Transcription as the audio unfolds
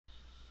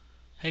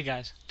Hey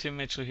guys, Tim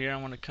Mitchell here. I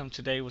want to come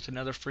today with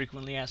another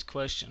frequently asked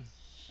question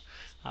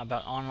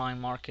about online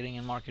marketing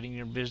and marketing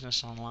your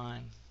business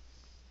online.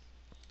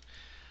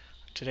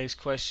 Today's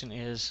question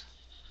is,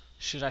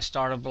 should I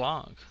start a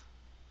blog?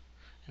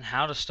 And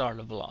how to start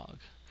a blog?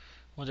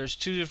 Well, there's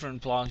two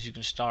different blogs you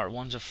can start.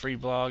 One's a free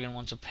blog and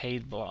one's a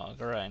paid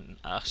blog, or a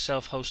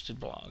self-hosted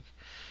blog.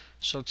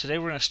 So today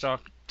we're going to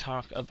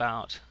talk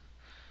about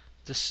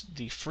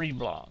the free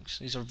blogs.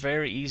 These are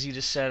very easy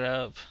to set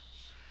up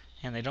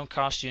and they don't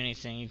cost you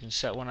anything. You can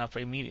set one up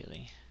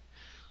immediately.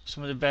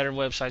 Some of the better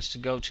websites to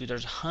go to,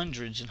 there's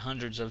hundreds and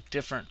hundreds of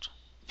different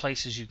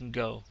places you can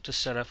go to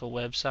set up a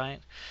website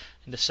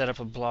and to set up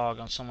a blog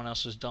on someone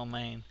else's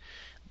domain.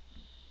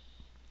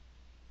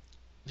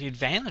 The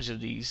advantage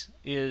of these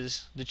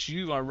is that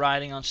you are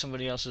riding on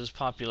somebody else's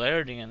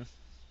popularity and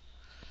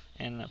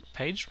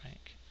page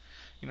rank.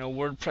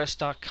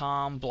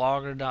 WordPress.com,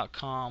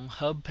 Blogger.com,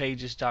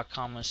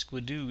 HubPages.com, and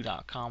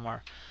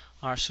Squidoo.com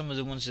are some of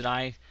the ones that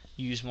I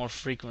use more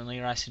frequently,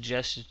 or I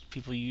suggest that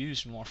people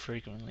use more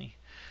frequently.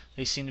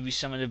 They seem to be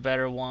some of the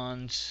better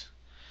ones.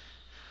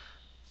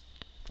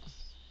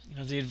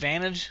 The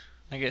advantage,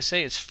 like I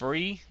say, it's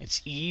free,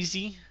 it's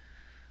easy,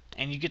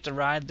 and you get to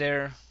ride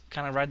their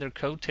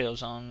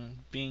coattails on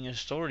being an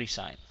authority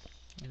site.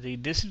 The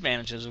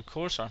disadvantages, of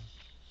course, are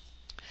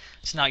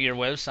it's not your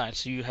website,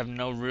 so you have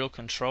no real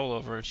control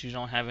over it. You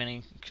don't have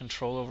any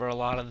control over a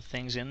lot of the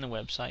things in the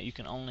website. You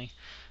can only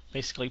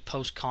basically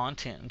post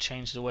content and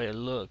change the way it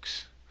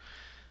looks.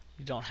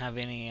 You don't have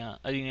any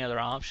other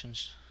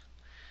options.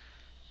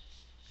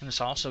 And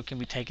this also can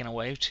be taken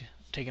away at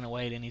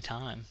any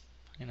time.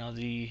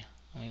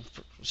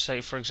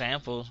 Say for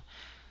example,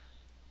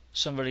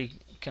 somebody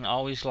can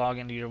always log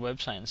into your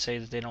website and say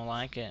that they don't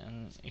like it,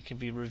 and it can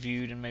be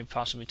reviewed and maybe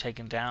possibly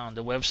taken down.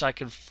 The website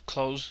could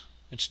close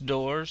its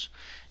doors.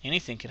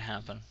 Anything could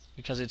happen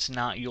because it's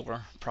not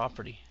your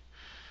property.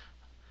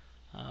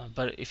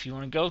 But if you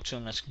want to go to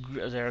them,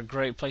 they're a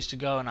great place to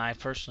go, and I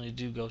personally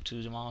do go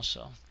to them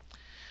also.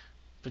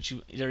 But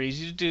they're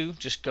easy to do.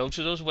 Just go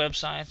to those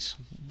websites,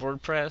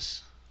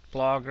 WordPress,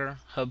 Blogger,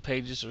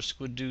 HubPages, or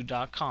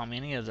Squidoo.com,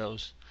 any of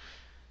those.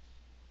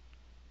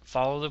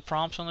 Follow the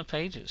prompts on the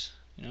pages.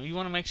 You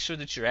want to make sure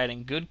that you're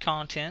adding good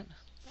content.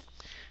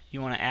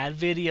 You want to add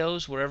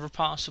videos wherever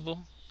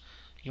possible.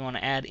 You want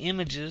to add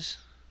images.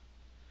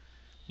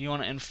 You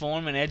want to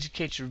inform and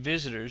educate your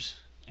visitors,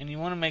 and you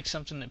want to make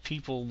something that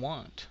people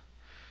want.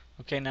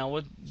 Okay, now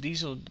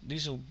these will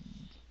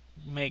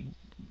make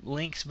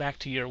links back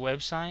to your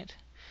website,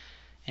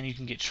 and you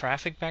can get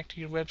traffic back to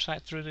your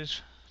website through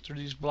these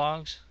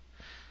blogs.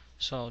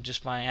 So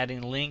just by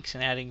adding links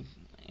and adding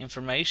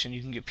information, you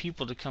can get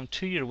people to come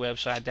to your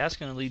website. That's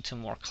going to lead to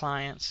more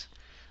clients,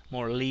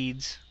 more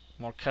leads,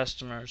 more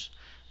customers,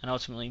 and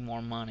ultimately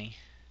more money.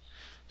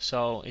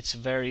 So it's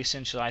very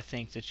essential, I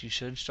think, that you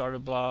should start a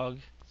blog.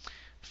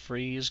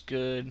 Free is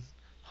good.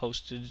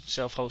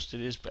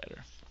 Self-hosted is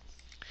better.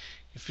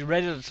 If you're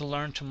ready to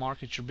learn to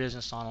market your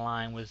business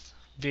online with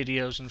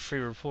videos and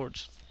free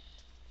reports,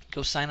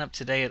 go sign up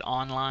today at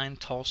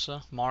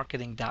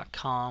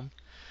OnlineTulsaMarketing.com.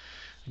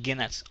 Again,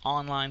 that's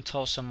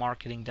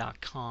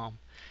OnlineTulsaMarketing.com.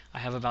 I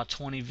have about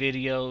 20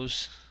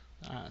 videos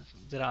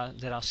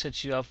that I'll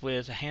set you up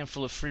with, a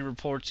handful of free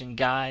reports and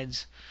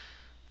guides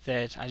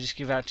that I just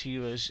give out to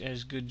you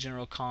as good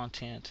general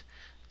content.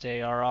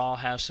 They all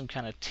have some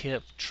kind of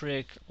tip,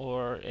 trick,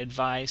 or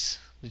advice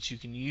that you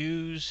can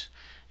use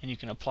and you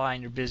can apply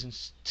in your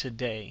business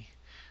today.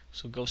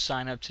 So go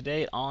sign up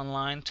today at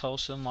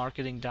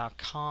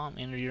OnlineTulsaMarketing.com,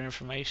 enter your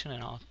information,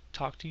 and I'll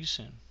talk to you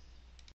soon.